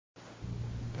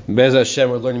Bez Hashem,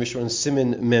 we're learning Mishnah in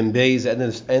Siman Mem Beis, at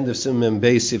the end of Siman Mem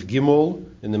Beis, Sif Gimel,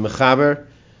 in the Mechaber,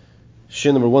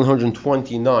 Shin number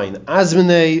 129.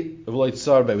 Azmenei V'loy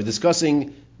Tzarbe. We're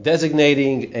discussing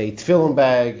designating a tefillin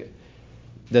bag.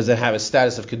 Does it have a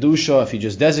status of Kedusha if you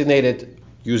just designate it,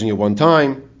 using it one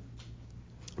time?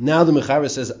 Now the Mechaber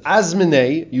says,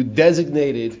 Azmenei, you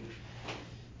designated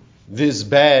this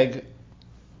bag,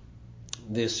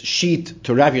 this sheet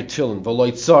to wrap your tefillin,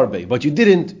 V'loy Tzarbe, but you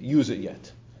didn't use it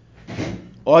yet.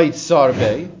 Oit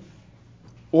sarbe,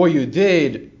 or you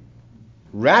did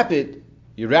wrap it,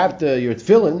 you wrapped your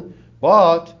tefillin,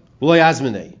 but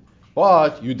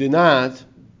you did not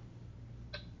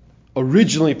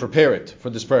originally prepare it for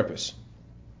this purpose.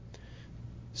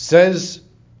 Says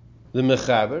the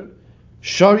Mechaber,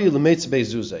 Shari l'meitz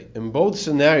beizuzay. In both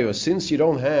scenarios, since you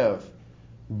don't have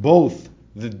both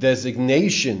the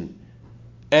designation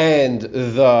and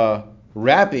the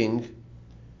wrapping,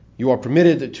 you are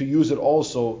permitted to use it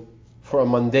also for a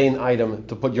mundane item,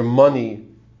 to put your money,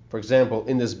 for example,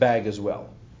 in this bag as well.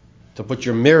 To put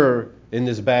your mirror in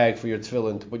this bag for your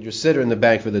tefillin, to put your sitter in the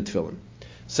bag for the tefillin.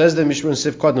 Says the Mishnah in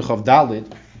Sif Kod Nechav Dalid.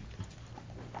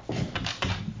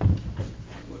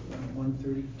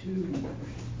 132.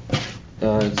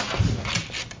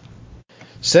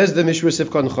 Says the Mishnah Sif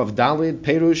Kod Nechav Dalid,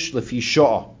 Perush Lefi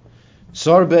Sha'ah.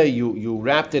 Sarbe, you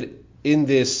wrapped it in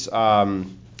this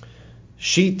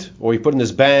sheet, or you put in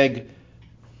this bag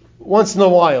once in a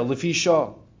while. Lefi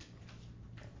Sha'ah.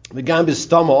 The gambis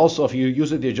stama also, if you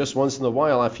use it there just once in a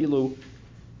while, afilu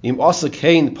im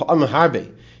asakain pa'am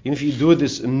harbe. Even if you do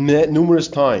this numerous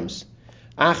times,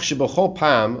 ach shebachol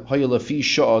pam haya lefi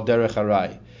sha'ah derech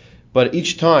harai. But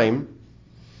each time,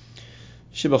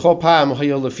 shebachol pam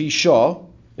haya lefi sha'ah,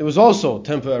 it was also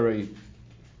temporary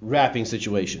wrapping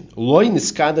situation. Loi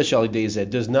niskadash al yidei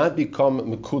does not become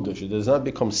mekudash, it does not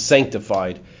become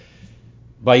sanctified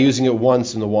by using it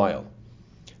once in a while.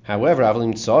 However,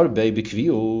 if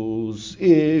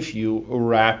you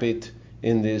wrap it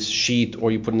in this sheet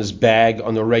or you put in this bag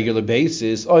on a regular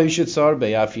basis, or let's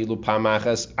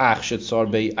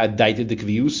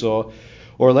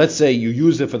say you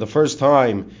use it for the first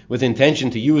time with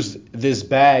intention to use this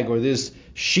bag or this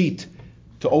sheet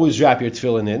to always wrap your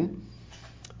tefillin in,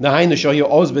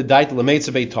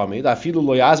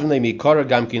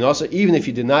 even if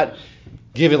you did not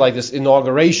give it like this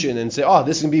inauguration and say, oh,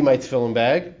 this can be my tefillin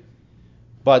bag,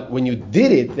 but when you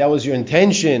did it, that was your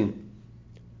intention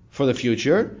for the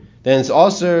future, then it's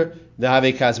also the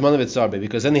Havek Hazmana V'Tzarbe,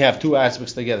 because then they have two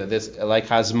aspects together. This, like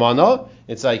Hazmana,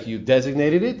 it's like you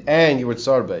designated it and you were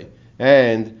Tzarbe,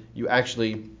 and you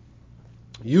actually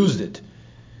used it.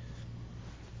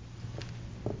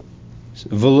 So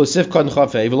if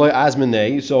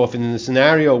in the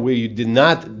scenario where you did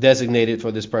not designate it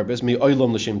for this purpose,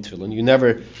 you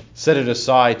never set it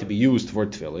aside to be used for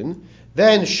tefillin,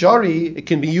 then shari, it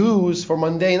can be used for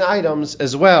mundane items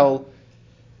as well.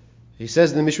 He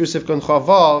says in the Mishra Sifkon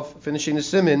Chavav, finishing the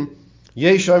simin,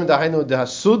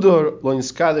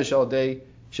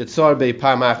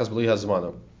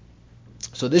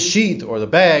 so this sheet or the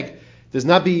bag does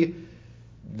not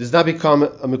become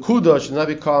a mekudash, does not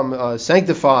become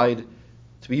sanctified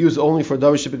to be used only for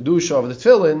davar shebekdusha of the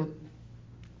tefillin,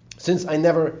 since I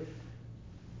never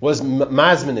was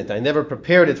mazmin it, I never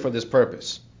prepared it for this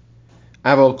purpose.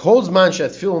 Aval kol zman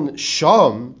shetfillin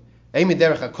sham emi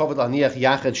derech hakavod laniach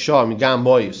yachad sham gam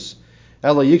moyus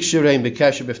ela yikshirein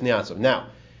bekesher b'fnei atzav. Now,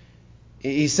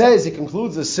 he says, he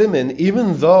concludes the siman,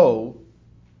 even though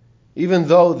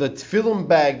the tefillin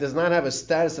bag does not have a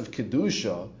status of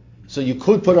kedusha, so you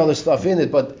could put other stuff in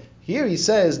it, but here he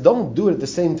says, don't do it at the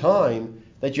same time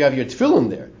that you have your tefillin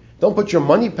there. Don't put your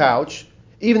money pouch,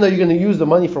 even though you're going to use the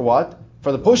money for what?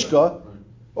 For the pushka.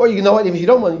 Or you know what, if you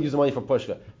don't want to use the money for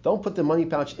pushka, don't put the money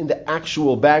pouch in the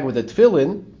actual bag with the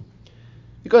tefillin,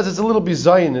 because it's a little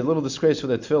bizayin, a little disgrace for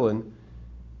the tefillin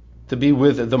to be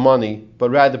with the money,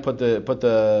 but rather put it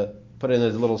in a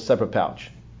little separate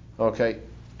pouch. Okay,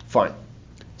 fine.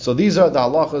 So these are the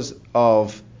halachas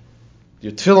of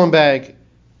your tefillin bag.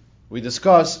 We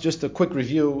discussed, just a quick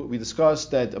review, we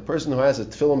discussed that a person who has a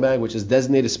tefillin bag which is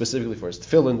designated specifically for his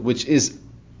tefillin, which is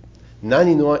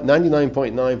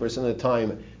 99.9% of the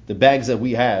time, the bags that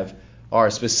we have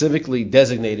are specifically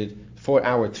designated for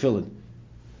our tefillin,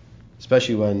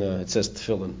 especially when it says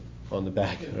tefillin on the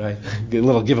back, right? A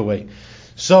little giveaway.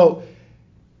 So,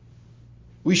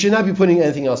 we should not be putting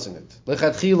anything else in it.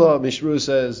 Lechatchila, Mishru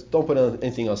says, don't put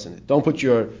anything else in it. Don't put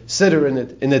your sitter in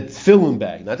it, in a tefillin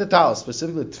bag, not the towel,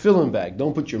 specifically a tefillin bag.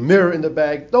 Don't put your mirror in the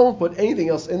bag. Don't put anything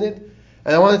else in it.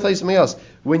 And I want to tell you something else.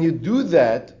 When you do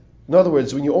that, in other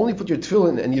words, when you only put your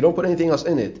tefillin and you don't put anything else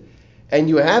in it, And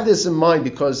you have this in mind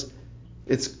because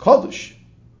it's Kaddish.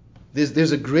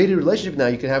 There's a greater relationship now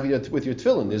you can have with your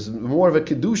tefillin. There's more of a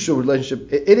kedusha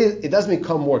relationship. It doesn't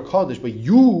become more Kaddish, but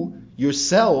you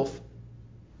yourself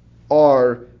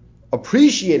are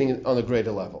appreciating it on a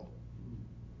greater level.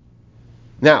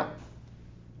 Now,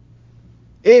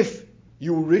 if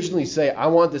you originally say, I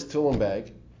want this tefillin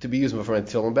bag to be used for my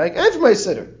tefillin bag and for my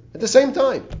sitter at the same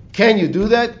time, can you do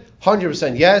that?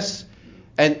 100% yes.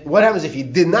 And what happens if you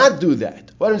did not do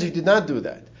that?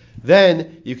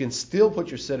 Then you can still put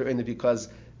your sitter in it, because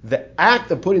the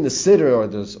act of putting the sitter or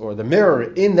the mirror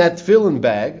in that tefillin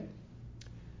bag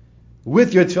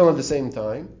with your tefillin at the same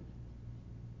time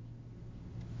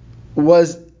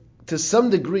was to some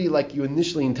degree like you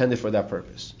initially intended for that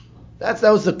purpose. That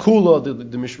was the kula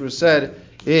the Mishra said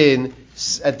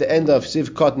at the end of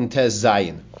Siv Cotton Tez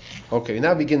Zayin. Okay,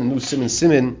 now begin a new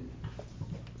Simin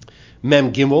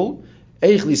Mem Gimel.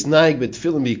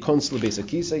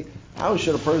 How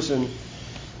should a person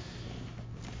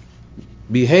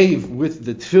behave with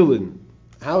the tefillin?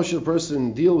 How should a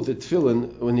person deal with the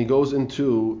tefillin when he goes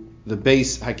into the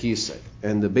base hakisei?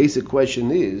 And the basic question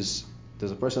is,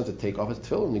 does a person have to take off his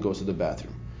tefillin when he goes to the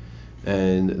bathroom?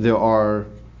 And there are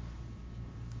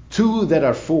two that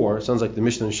are four, sounds like the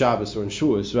Mishnah in Shabbos or in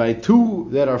Shuas, right? Two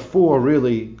that are four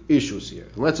really issues here.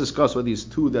 And let's discuss what these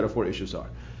two that are four issues are.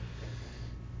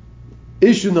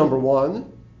 Issue number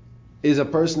one is a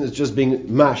person is just being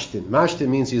mashtin. Mashtin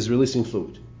means he is releasing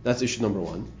fluid. That's issue number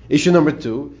one. Issue number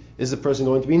two is the person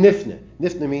going to be nifne.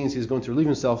 Nifne means he's going to relieve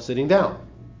himself sitting down.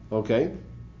 Okay?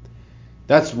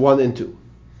 That's 1 and 2.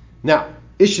 Now,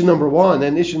 issue number one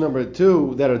and issue number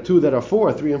two that are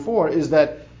four, 3 and 4,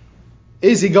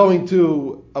 is he going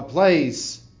to a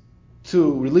place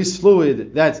to release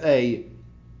fluid that's a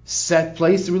set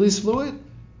place to release fluid?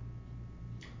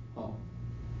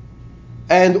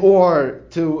 And or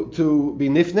to be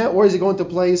nifne, or is he going to a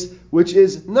place which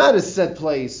is not a set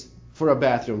place for a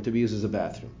bathroom to be used as a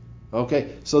bathroom?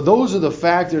 Okay, so those are the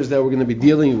factors that we're going to be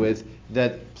dealing with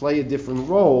that play a different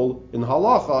role in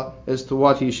halacha as to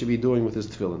what he should be doing with his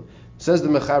tefillin. Says the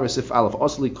Mechaber Sif Aleph,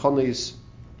 Osli konis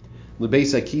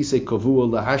lebeis hakisei kavua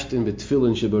lahashtin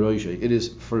b'tefillin sheberoshei. It is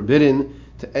forbidden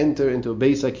to enter into a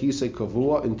beis hakisei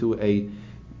kavua, into a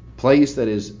place that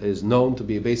is known to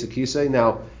be a beis hakisei.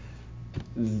 Now,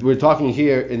 we're talking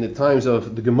here in the times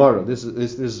of the Gemara. This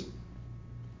is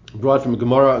brought from a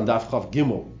Gemara on Daf Chav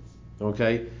Gimel.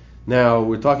 Okay? Now,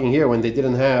 we're talking here when they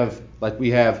didn't have, like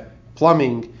we have,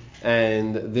 plumbing,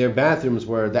 and their bathrooms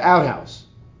were the outhouse.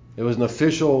 It was an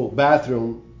official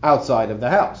bathroom outside of the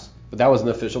house, but that was an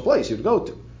official place you'd go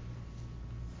to.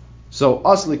 So,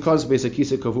 asli kaz beis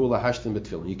hakisei kavua lahashtin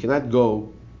b'tefillin. You cannot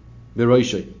go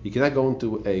beroshei. You cannot go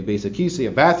into a beis hakisei,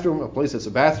 a bathroom, a place that's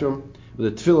a bathroom, with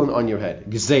a tefillin on your head.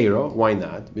 Gzeira, why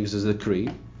not? Because there's a decree.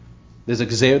 There's a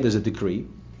gzeira, there's a decree.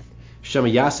 Shema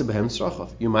yaseh behem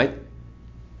tzrachav. You might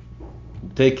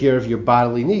take care of your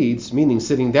bodily needs, meaning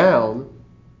sitting down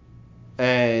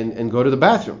and go to the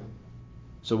bathroom.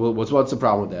 So what's the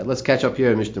problem with that? Let's catch up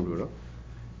here in Mishnah Berurah.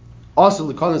 Also,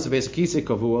 l'konas beis hakisei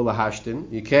kavua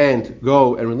lahashtin. You can't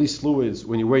go and release fluids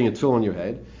when you're wearing a tefillin on your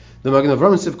head. The Magen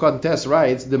Avraham Sif Cotton Tess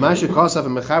writes, the Masha Kosav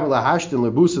and Mechaber lahashtin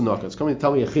lebusa nocha. It's coming to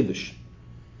tell me a chiddush.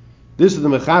 This is the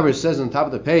Mechaber says on top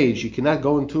of the page, you cannot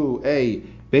go into a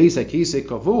beis hakisei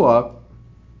kavua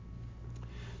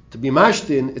to be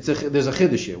mashtin. There's a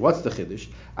chiddush here. What's the chiddush?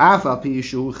 Afal pi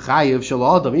yishu chayiv shel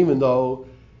adam. Even though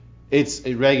it's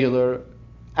a regular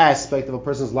aspect of a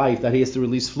person's life that he has to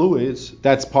release fluids,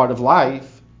 that's part of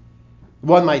life.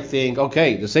 One might think,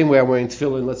 okay, the same way I'm wearing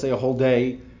tefillin, let's say a whole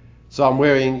day, so I'm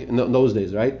wearing in those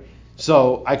days, right?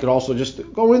 So I could also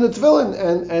just go in the tefillin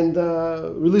and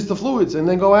release the fluids and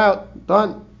then go out.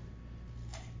 Done.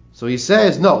 So he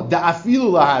says, no,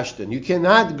 da'afilu lahashtin. You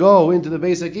cannot go into the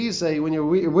beis hakisei when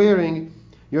you're wearing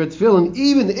your tefillin,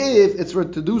 even if it's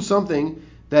to do something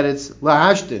that it's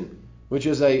lahashtin, which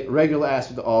is a regular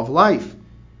aspect of life.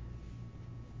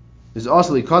 There's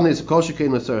also even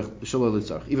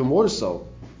more so,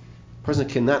 a person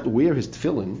cannot wear his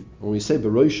tefillin. When we say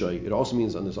beroshai, it also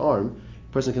means on his arm.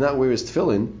 A person cannot wear his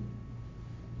tefillin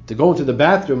to go into the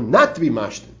bathroom, not to be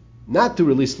mashtin, not to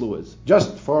release fluids,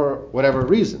 just for whatever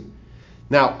reason.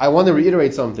 Now, I want to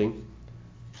reiterate something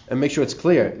and make sure it's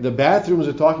clear. The bathrooms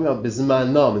we're talking about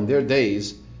bizmanam in their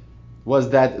days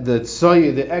was that the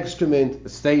tsoy, the excrement,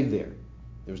 stayed there.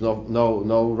 There was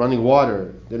no running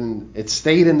water. It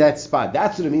stayed in that spot.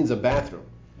 That's what it means, a bathroom.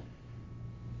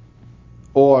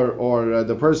 Or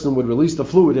the person would release the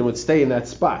fluid and would stay in that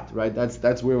spot, right?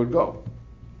 That's where it would go.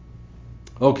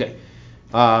 Okay.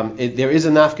 There is a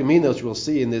nafkamina, which we'll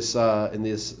see in this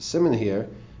siman here,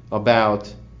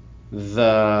 about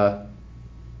if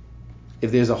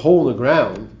there's a hole in the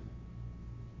ground,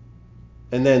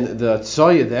 and then the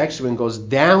tzoya, the excrement, goes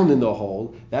down in the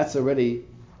hole, that's already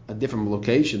a different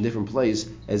location, different place,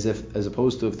 as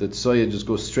opposed to if the tzoya just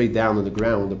goes straight down in the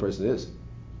ground where the person is.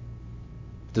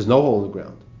 There's no hole in the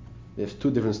ground. There's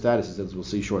two different statuses, as we'll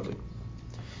see shortly.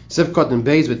 Sifkot and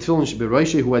Beis v'tfilin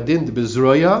sheberoishe hu adin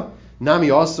bezroya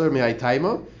nami aser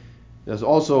me'aytaima. There's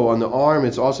also on the arm.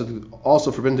 It's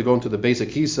also forbidden to go into the Beis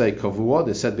HaKisei kavua,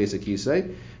 the set Beis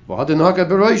HaKisei. So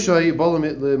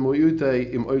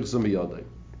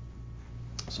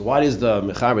why does the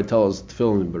Mechaber tell us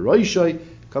tefillin beroishay?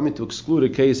 Coming to exclude a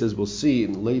case, as we'll see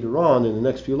later on in the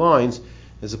next few lines,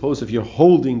 as opposed to if you're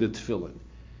holding the tefillin.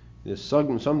 There's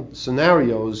some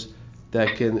scenarios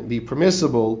that can be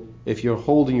permissible if you're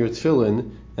holding your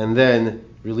tefillin and then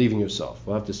relieving yourself.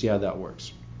 We'll have to see how that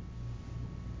works.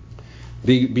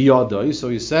 Biyadai. So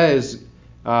he says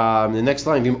in the next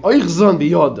line,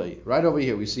 right over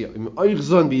here we see it.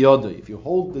 If you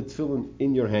hold the tefillin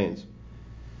in your hands,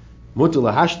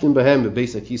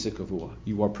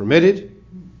 you are permitted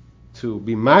to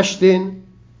be mashtin,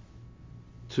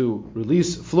 to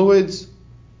release fluids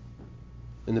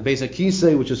in the Beis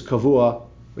HaKisei, which is kavua,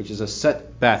 which is a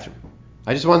set bathroom.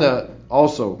 I just want to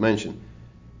also mention,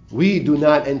 we do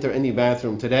not enter any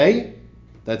bathroom today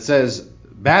that says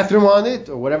bathroom on it,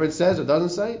 or whatever it says or doesn't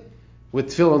say, with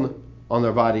tefillin on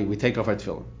their body. We take off our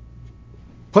tefillin.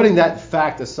 Putting that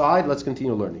fact aside, let's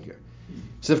continue learning here.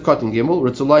 Sifkat and Gimel,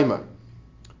 Ritzulaymar.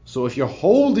 So if you're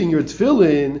holding your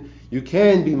tefillin, you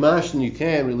can be mashing, you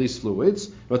can release fluids.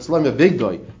 Ritzulaymar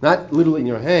bigdoi, not literally in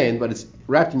your hand, but it's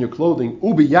wrapped in your clothing.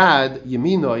 Ubiyad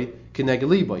yeminoi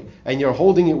kinegaliboy, and you're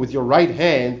holding it with your right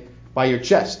hand by your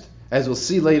chest. As we'll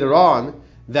see later on,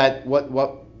 that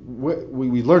what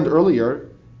we learned earlier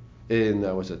in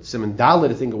Siman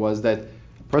Dalet, I think it was, that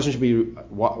a person should be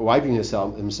wiping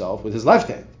himself with his left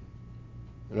hand,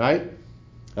 right?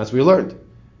 That's what we learned.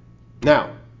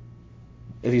 Now,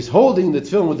 if he's holding the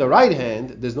tefillin with the right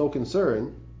hand, there's no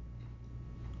concern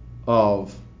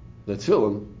of the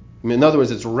tefillin. I mean, in other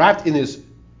words, it's wrapped in his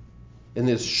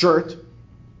shirt,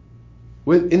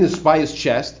 by his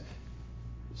chest,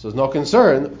 so there's no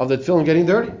concern of the tefillin getting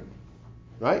dirty,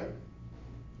 right?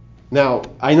 Now,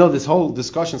 I know this whole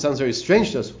discussion sounds very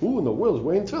strange to us. Who in the world is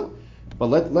wearing tefillin? But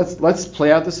let's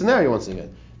play out the scenario once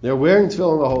again. They're wearing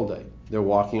tefillin the whole day. They're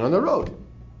walking on the road.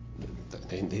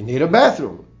 They need a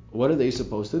bathroom. What are they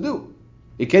supposed to do?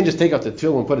 You can't just take off the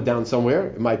tefillin and put it down somewhere.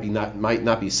 It might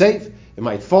not be safe. It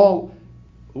might fall.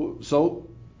 So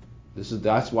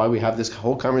that's why we have this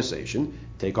whole conversation.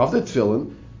 Take off the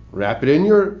tefillin, wrap it in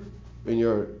your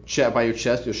chest, by your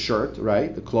chest, your shirt,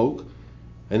 right, the cloak,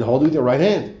 and hold it with your right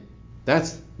hand.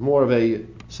 That's more of a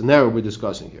scenario we're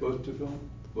discussing here. Both tefillin?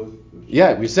 Both?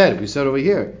 Yeah, we said over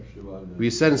here.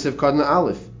 We said in Sifkat and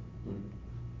Aleph.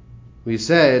 We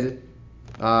said,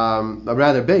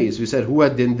 rather Beis, we said, who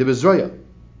had din de bezroya?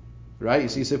 Right? You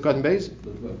see Sifkat and Beis?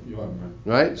 Your arm,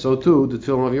 right? So too, the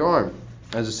tefillin of your arm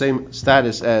has the same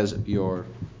status as your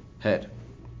head.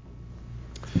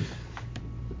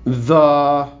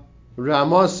 The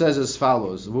Ramah says as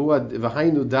follows: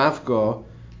 V'hainu dafka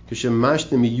kishem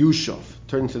mashtem yushav.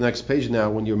 Turn to the next page now.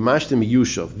 When you're mashtem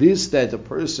yushav, this that a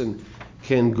person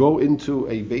can go into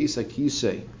a Beis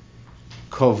HaKisei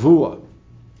kavua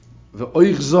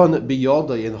v'oichzon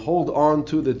biyodai and hold on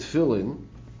to the tefillin.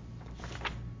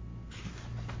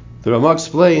 The Ramah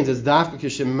explains it's dafka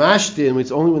kishem mashtem. It's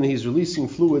only when he's releasing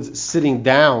fluids sitting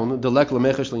down. The lekla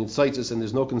mechash l'yitzaitis, and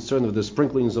there's no concern of the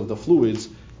sprinklings of the fluids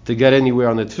to get anywhere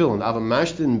on the tefillin. Ava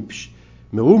mashtin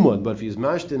me'umad, but if he's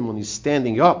mashtin when he's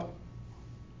standing up,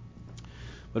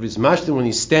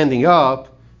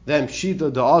 then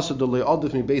pshita da'asa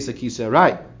d'le'odif mi Beis HaKisei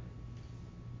right.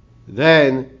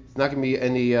 Then it's not going to be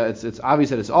any. It's obvious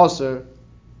that it's also.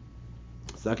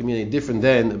 It's not going to be any different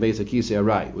than Beis HaKisei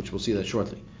right, which we'll see that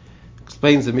shortly.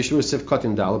 Explains the Mishmur Sifkat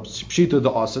and Dalep pshita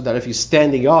da'asa that if he's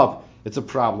standing up, it's a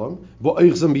problem. But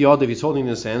if he's holding in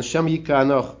his hands, sham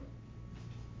yikanach.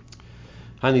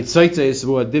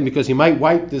 Because he might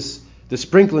wipe the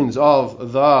sprinklings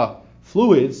of the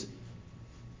fluids,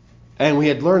 and we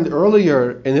had learned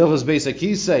earlier in Hilchos Beis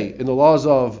HaKisei, in the laws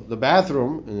of the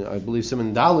bathroom, and I believe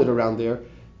Siman Dalet around there,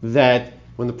 that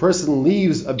when the person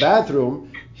leaves a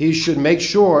bathroom, he should make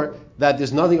sure that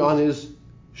there's nothing on his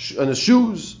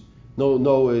shoes.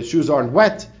 No, his shoes aren't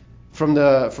wet from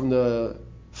the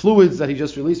fluids that he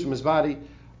just released from his body.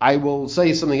 I will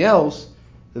say something else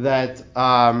that.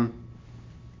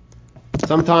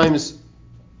 Sometimes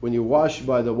when you wash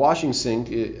by the washing sink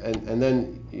and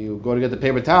then you go to get the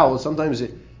paper towel, sometimes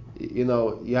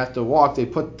you have to walk. They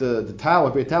put the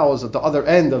paper towels at the other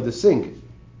end of the sink,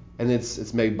 and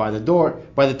it's made by the door.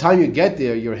 By the time you get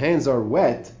there, your hands are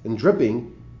wet and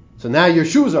dripping, so now your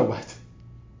shoes are wet.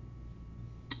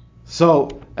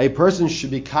 So a person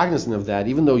should be cognizant of that,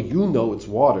 even though you know it's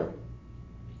water,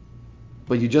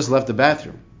 but you just left the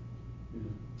bathroom.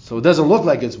 So it doesn't look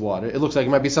like it's water. It looks like it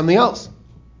might be something else.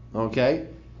 Okay?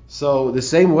 So the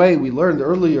same way we learned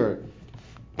earlier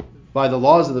by the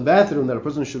laws of the bathroom that a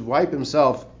person should wipe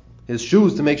his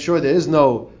shoes to make sure there is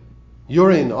no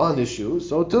urine on his shoes.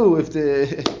 So too, if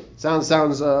the sounds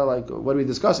like what are we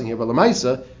discussing here? But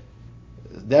Lamaisa,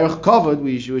 derech covered,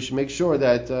 we should make sure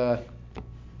that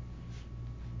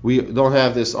we don't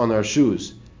have this on our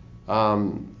shoes.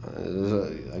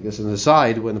 I guess on the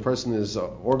side, when the person is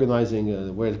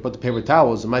organizing where to put the paper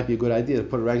towels, it might be a good idea to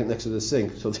put it right next to the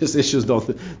sink, so these issues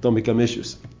don't become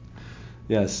issues.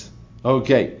 Yes.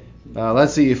 Okay.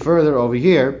 Let's see further over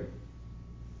here,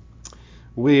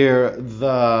 where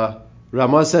the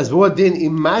Ramah says, "V'odin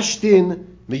imashtin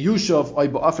miyushav oy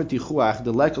ba'afer tichuach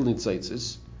the lekel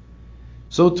nitzaitzis."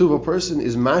 So too, if a person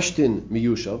is mashtin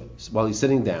miyushav while he's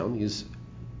sitting down, he's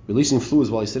releasing fluids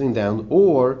while he's sitting down,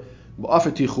 or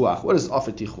ba'afer tichuach. What is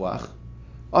afer tichuach?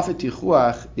 Afer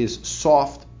tichuach is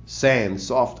soft sand,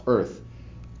 soft earth.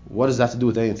 What does that have to do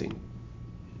with anything?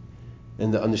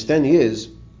 And the understanding is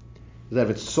that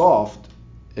if it's soft,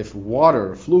 if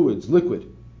water, fluids,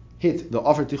 liquid hit the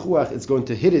afer tichuach, it's going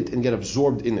to hit it and get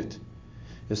absorbed in it.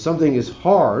 If something is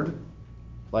hard,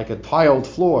 like a tiled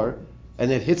floor,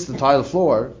 and it hits the tiled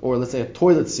floor, or let's say a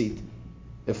toilet seat,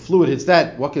 if fluid hits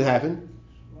that, what can happen?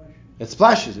 It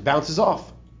splashes, it bounces off.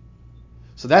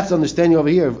 So that's the understanding over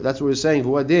here. That's what we're saying.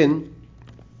 V'uadin,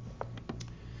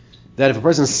 that if a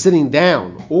person is sitting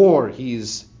down, or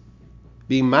he's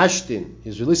being mashtin,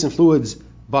 he's releasing fluids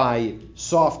by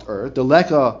soft earth, the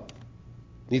leka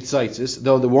nitzaitis,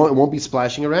 though it won't be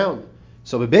splashing around.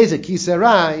 So bebeza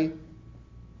kiserai,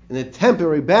 in a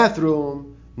temporary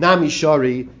bathroom, nami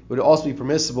shari, would also be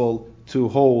permissible to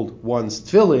hold one's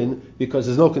tefillin because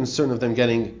there's no concern of them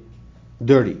getting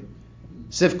dirty.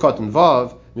 Sif cotton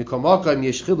vav, mikomakam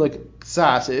yesh chilek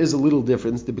ksas, it is a little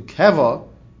difference. The bekeva,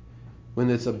 when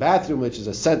it's a bathroom, which is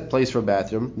a set place for a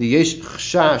bathroom, the yesh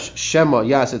chshash shema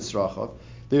yaset tzrachav,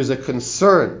 there's a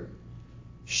concern.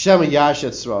 Shema yaset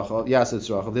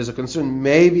tzrachav. There's a concern.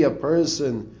 Maybe a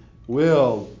person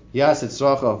will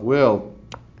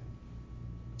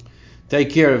take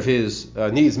care of his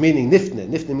needs. Meaning nifne.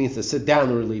 Nifne means to sit down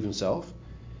and relieve himself.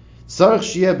 Sarach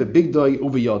shiyeh bebigdoi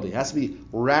ubiyodi. It has to be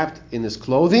wrapped in his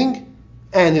clothing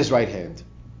and his right hand.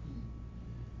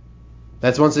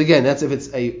 That's if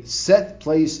it's a set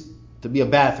place to be a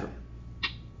bathroom.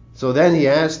 So then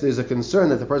there's a concern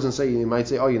that the person might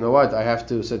say, oh, you know what, I have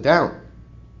to sit down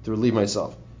to relieve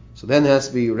myself. So then it has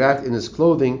to be wrapped in his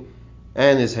clothing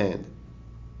and his hand.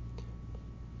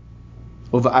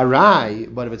 Over arai,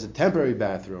 but if it's a temporary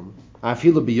bathroom,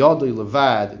 even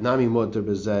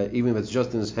if it's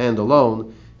just in his hand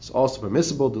alone, it's also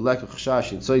permissible,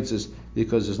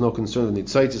 because there's no concern of the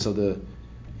nitzaitis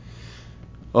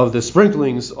of the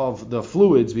sprinklings of the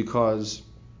fluids, because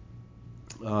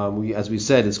as we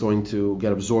said, it's going to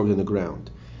get absorbed in the ground.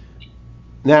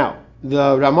 Now,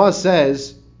 the Ramah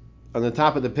says on the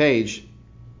top of the page,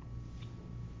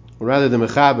 or rather the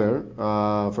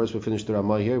Mechaber, first we'll finish the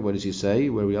Ramah here. What does he say?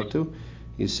 Where are we up to?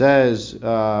 He says, there's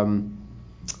no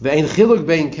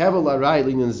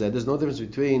difference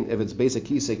between if it's Beis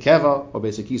HaKisei Keva or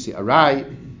Beis HaKisei Arai.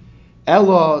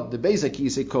 Ella, the Beis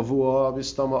HaKisei Kavua,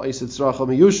 Bistama Eiset Tzracha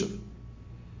Miyushav.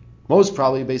 Most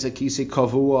probably Beis HaKisei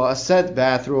Kavua, a set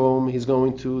bathroom, he's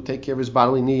going to take care of his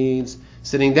bodily needs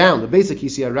sitting down. The Beis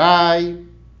HaKisei Arai,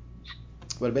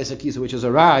 but Beis HaKisei, which is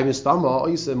Arai, Bistama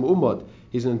Eiset Mu'umad,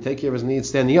 he's going to take care of his needs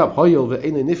standing up. Hoyel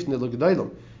ve'ene nifne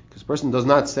l'g'daylam, because the person does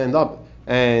not stand up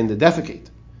and defecate.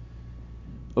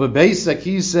 But Beis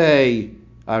HaKisei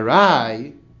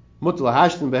Arai, mut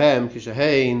lahashtin behem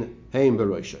kishahein heim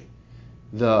beroishay.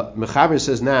 The Mechaber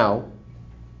says now,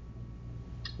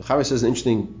 Mechaber says an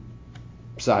interesting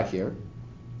psak here,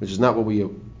 which is not what we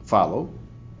follow.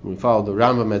 We follow the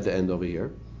Rambam at the end over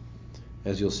here,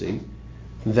 as you'll see,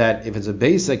 that if it's a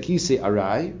Beis HaKisei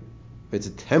Arai, if it's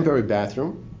a temporary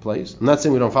bathroom place, I'm not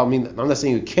saying we don't follow, I'm not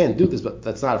saying you can't do this, but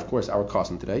that's not, of course, our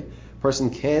custom today. A person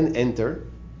can enter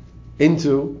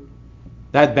into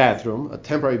that bathroom, a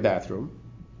temporary bathroom,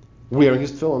 wearing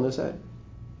his tefillin on his head.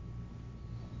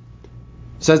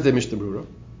 Says the Mishnah Brura,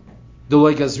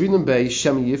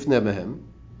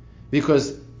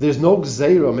 because there's no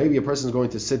gzeira, maybe a person is going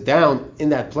to sit down in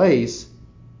that place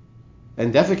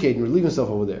and defecate and relieve himself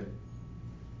over there.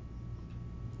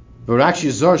 You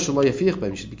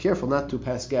should be careful not to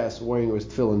pass gas wearing his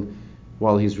tefillin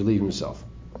while he's relieving himself.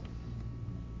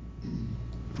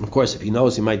 Of course, if he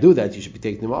knows he might do that, you should be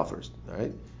taking him off first. All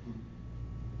right.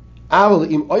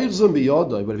 But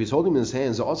if he's holding him in his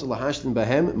hands,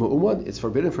 it's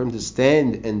forbidden for him to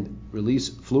stand and release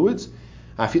fluids.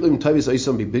 Even if he's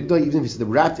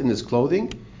wrapped in his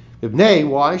clothing.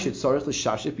 Why should because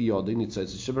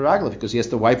he has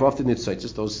to wipe off the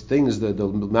nitzitzis, those things, the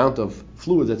amount of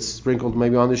fluid that's sprinkled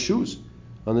maybe on his shoes,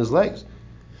 on his legs.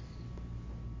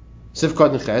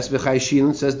 Sifkat Neches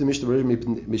v'chayshilin, says the Mishnah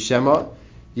Mishema,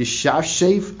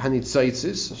 Yishashev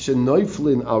hanitzaitzis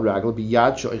shenoiflin al ragel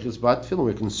biyad shoiches bat tefillin.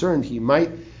 We're concerned he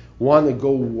might want to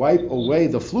go wipe away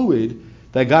the fluid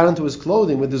that got onto his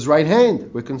clothing with his right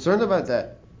hand. We're concerned about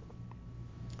that.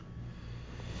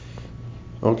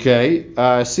 Okay,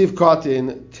 Sivkot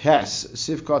in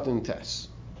Tes.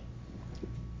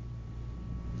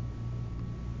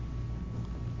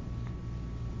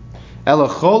 Ela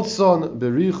cholson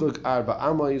berichuk arba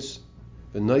amois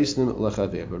v'noisnim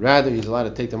lechaver. But rather, he's allowed to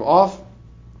take them off.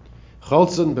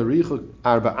 Cholson berichuk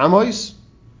arba amois. He's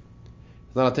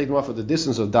allowed to take them off at the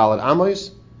distance of dalat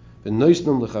amois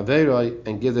v'noisnim lechaveroi,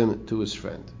 and give them to his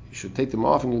friend. He should take them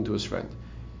off and give them to his friend.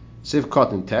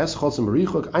 Sivkot in Tes, Cholson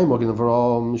berichuk aimogin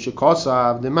v'rom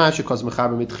shekosav dema shekos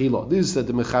mechaber mitchilo. This is that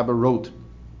the mechaber wrote.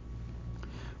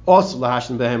 Also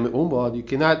lahashtin behem umad. You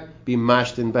cannot be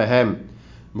mashtin behem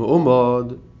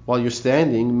mu'umad while you're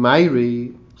standing.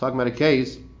 Mayri, talking about a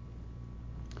case.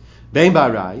 Bein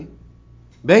barai,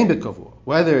 bein bekavur.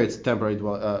 Whether it's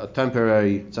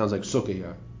temporary, sounds like sukkah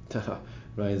here,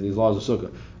 right? These laws of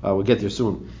sukkah. We'll get there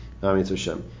soon. It's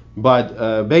Hashem.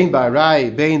 But bein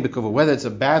barai, bein bekavur. Whether it's a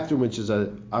bathroom which is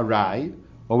a rai,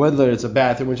 or whether it's a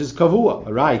bathroom which is kavua.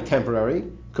 A rai, temporary.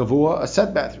 Kavua, a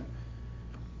set bathroom.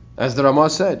 As the Ramah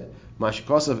said. This is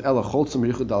the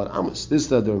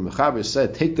Mechaber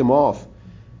said, take them off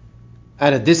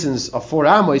at a distance of 4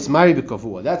 amos. Mari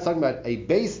b'kavua. That's talking about a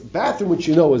base bathroom, which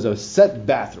you know is a set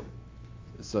bathroom.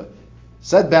 It's a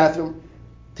set bathroom.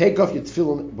 Take off your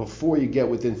tefillin before you get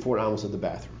within 4 amos of the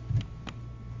bathroom.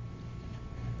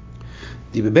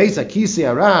 Because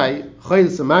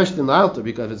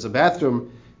it's a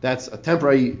bathroom that's a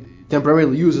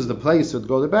temporarily uses the place to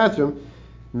go to the bathroom,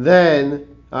 then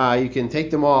you can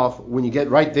take them off when you get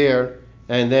right there,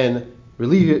 and then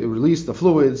release the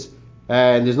fluids,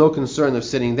 and there's no concern of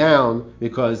sitting down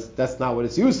because that's not what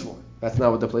it's used for. That's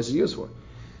not what the place is used for.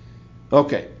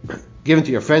 Okay, given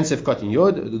to your friend Sifkat in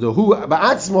Yod, the who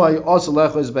ba'atzmai also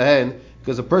lechos behen,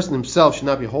 because a person himself should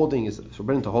not be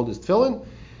forbidden to hold his tefillin.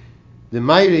 The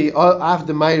mayri after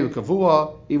the mayri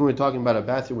kavua, even when we're talking about a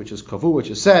bathroom which is kavua, which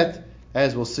is set,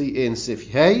 as we'll see in Sif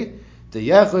Hey. The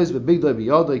yechos bebigdoi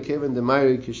biyodoi kevin the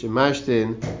mayri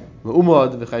kishemashtin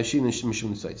meumad v'chayshin mishum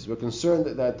nitzaitzis. We're concerned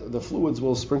that the fluids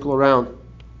will sprinkle around.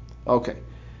 Okay,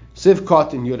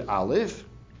 Sivkot in Yud Aleph.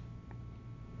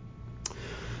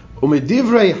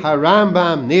 Umidivrei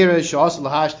harambam nere she'as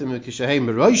lahashtem kishehem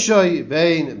meroishay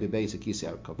bein bebeis akisi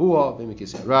kavua bein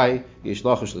akisi rai yesh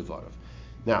lachosh levarav.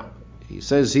 Now he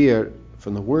says here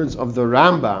from the words of the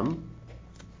Rambam,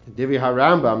 Divrei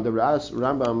harambam, the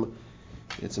Rambam.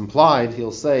 It's implied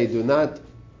he'll say, do not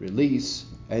release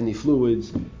any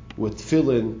fluids with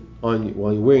tefillin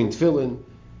while you're wearing tefillin,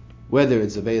 whether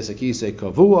it's a beis akise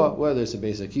kavua, whether it's a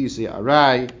beis akise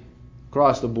arai,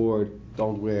 across the board,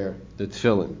 don't wear the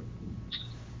tefillin.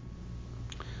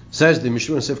 Says the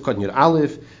Mishmur Sifkat Yud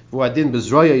Aleph, v'adin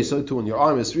bezroya yisotu on your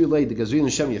arm is relayed the gazrin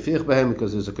Hashem yafich behem,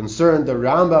 because there's a concern. The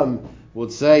Rambam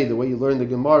would say, the way you learn the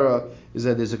Gemara is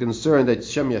that there's a concern that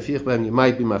Hashem yafich behem, you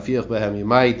might be mafich behem, you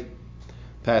might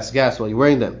pass gas while you're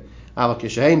wearing them. But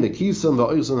if they're in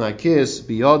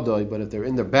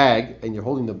the bag and you're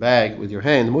holding the bag with your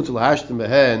hand,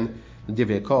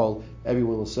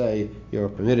 everyone will say you're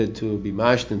permitted to be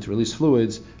mashtin, to release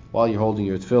fluids while you're holding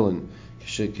your tefillin.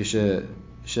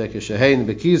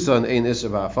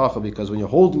 Because when you're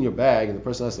holding your bag and the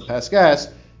person has to pass gas,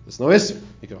 there's no issue.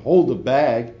 You can hold the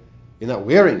bag, you're not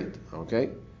wearing it. Okay?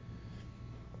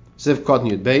 Sivkot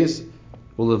Yud Beis.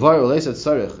 Now,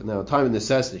 time of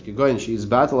necessity. You go in, she's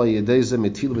battle a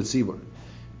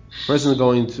person is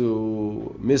going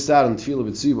to miss out on tefillah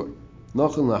b'tzibur.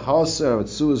 What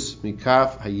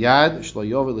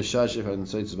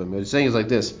he's saying is like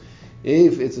this: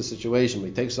 if it's a situation where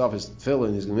he takes off his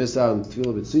tefillah, he's going to miss out on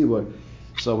tefillah b'tzibur.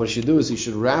 So what he should do is he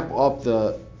should wrap up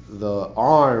the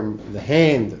arm, the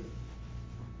hand,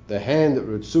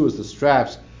 the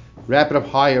straps, wrap it up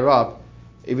higher up.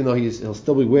 Even though he'll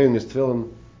still be wearing his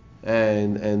tefillin,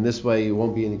 and this way it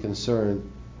won't be any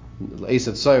concern,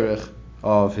 Eisat Sayrech,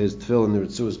 of his tefillin, the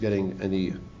Ritzuas getting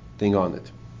anything on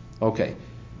it. Okay.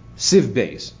 Siv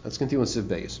Beis. Let's continue with Siv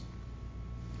Beis.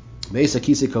 Beis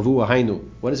Akisa Kavua Hainu.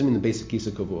 What does it mean, the Beis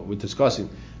Akisa Kavua? We're discussing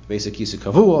Beis Akisa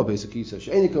Kavua, Beis Akisa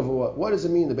She'eni Kavua. What does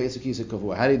it mean, the Beis Akisa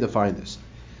Kavua? How do you define this?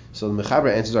 So the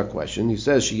Mechaber answers our question. He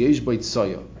says, Sheyesh Beit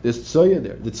Tsoya. There's Tsoya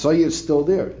there. The Tsoya is still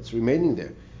there. It's remaining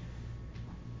there.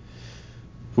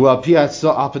 It's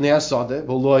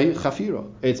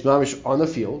mamish on the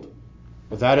field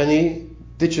without any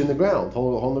ditch in the ground,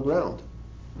 hole in the ground.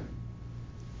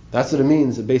 That's what it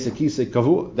means, the basic kisei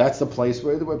kavu. That's the place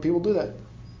where people do that.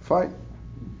 Fine.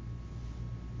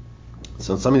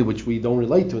 So it's something which we don't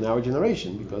relate to in our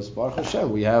generation, because Baruch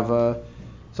Hashem, we have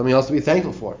something else to be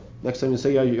thankful for. Next time you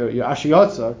say your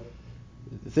Ashiyotzer,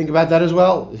 think about that as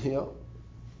well.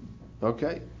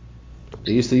 Okay.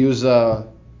 They used to use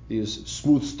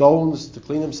smooth stones to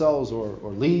clean themselves, or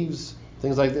leaves,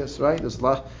 things like this, right? There's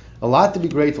a lot to be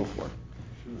grateful for.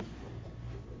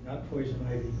 Not poison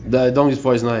ivy. Don't use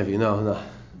poison ivy, no.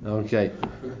 Okay.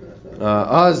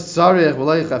 Az tzarich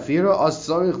v'lei chafira, az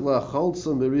tzarich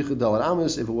lacholtzim bericha dal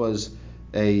ramis. If it was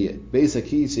a basic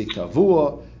kisei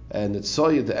kavua, and the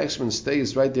tsoya, the excrement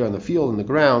stays right there on the field, in the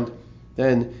ground,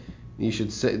 then you should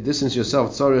distance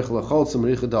yourself, tzarich lacholtzim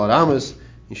bericha dal ramis.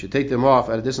 You should take them off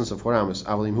at a distance of 4 amos.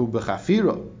 But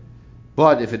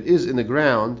if it is in the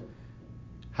ground,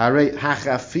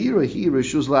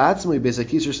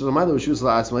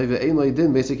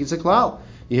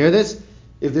 you hear this?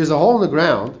 If there's a hole in the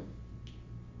ground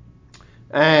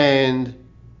and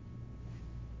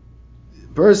the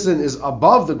person is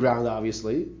above the ground,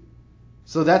 obviously,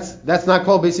 so that's not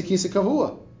called basic kisa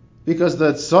kavua, because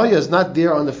the tsoya is not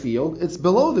there on the field; it's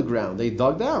below the ground. They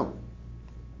dug down.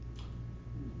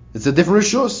 It's a different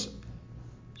rishus.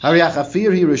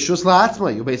 Hariyachafir he rishus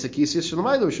la'atzma. You basic kisiyas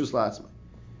shalamaylo rishus la'atzma.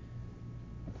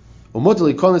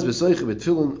 Umotali konas b'soicha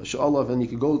b'tfilin she'alav, and you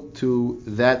can go to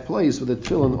that place with a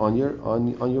tefillin on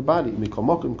your body.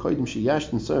 Mikomokim koidim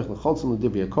sheyashtin soich l'choltzim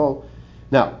l'dibri akol.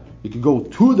 Now you can go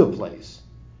to the place,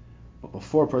 but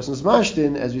before a person is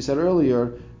mashtin, as we said earlier,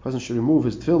 a person should remove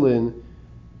his tefillin.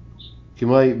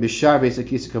 Kimay b'shar basic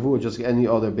kisei kavua, just like any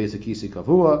other basic kisei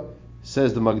kavua,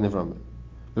 says the Magnev Rambam.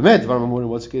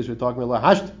 What's the case we're talking about?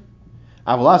 Hasht.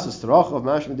 Avalasas Tarachav,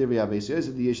 Mashma Devi Abbas,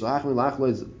 the Yesh Lachman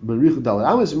Lachloids, Berichu Dal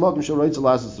Amas, Malkum Sharoitz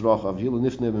Alasas Tarachav, Hilu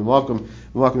Nifne, Malkum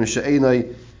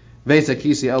Sha'enai, Vesa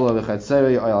Kisi Ella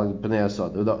Vechatsery, Ayal Bnei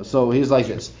Asad. So he's like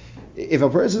this. If a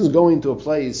person is going to a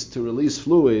place to release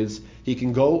fluids, he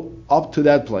can go up to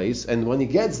that place, and when he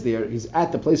gets there, he's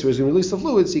at the place where he's going to release the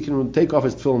fluids, he can take off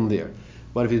his tefillin there.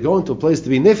 But if he's going to a place to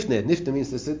be nifne means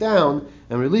to sit down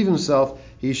and relieve himself,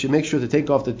 he should make sure to take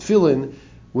off the tefillin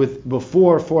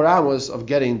before 4 hours of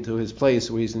getting to his place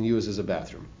where he's going to use as a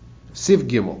bathroom. Siv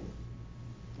Gimel.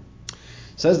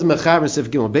 Says the Mechaber Siv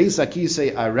Gimel, Beis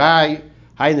Akisei Arai,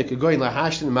 Hayne Kegoyin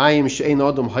Lahashtin Mayim She'ein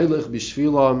Odom Heilich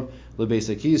B'Shvilam LeBeis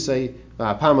Akisei,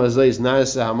 V'Hapam Hazeh Is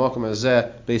Naaseh HaMokum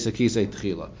Hazeh Beis Akisei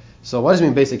Tchila. So what does it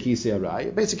mean Beis Akisei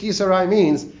Arai? Beis Akisei Arai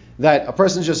means that a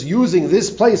person is just using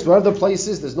this place, wherever the place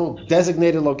is, there's no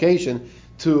designated location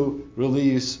to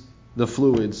release the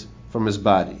fluids from his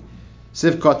body.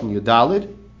 Siv Kotin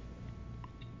Yudalid.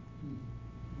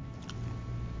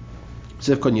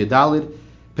 Siv Kotin Yudalid.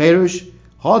 Perush.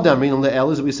 Hodam Rinal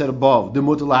Le'el, as we said above. The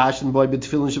Mutal Hashin Boy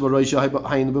B'Tfilin Shabaroisha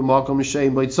Hayin B'Makom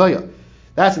Shein Boy Tsoya.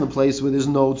 That's in the place where there's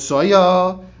no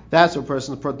Tsoya. That's where a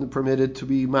person is permitted to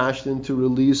be mashed in to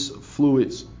release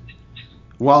fluids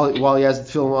while he has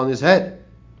the tefillin on his head.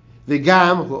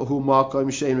 V'gam hu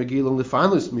makom shein regilim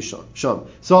lefanus misham.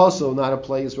 It's also not a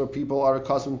place where people are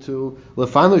accustomed to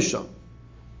lefanus sham,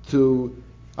 to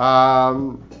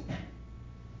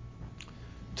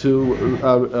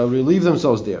relieve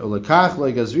themselves there. Ulekach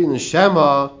legazrin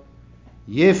shema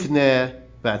yifne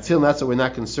b'tefillin. That's why we're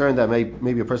not concerned that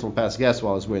maybe a person will pass gas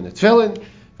while he's wearing the tefillin.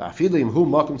 V'afilim hu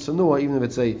makom sanua, even if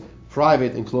it's a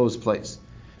private enclosed place.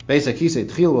 Basic Kisei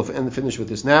Tchil, we'll finish with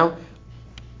this now.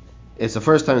 It's the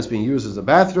first time it's being used as a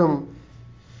bathroom.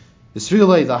 So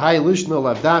even if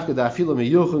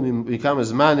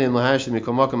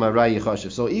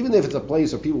it's a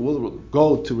place where people will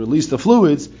go to release the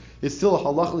fluids, it's still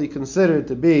halachically considered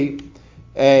to be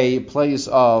a place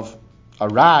of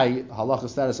arai, halacha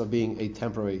status of being a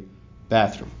temporary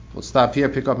bathroom. We'll stop here,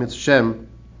 pick up Mitzvah Shem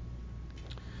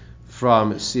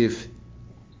from Sif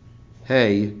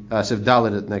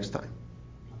Dalet next time.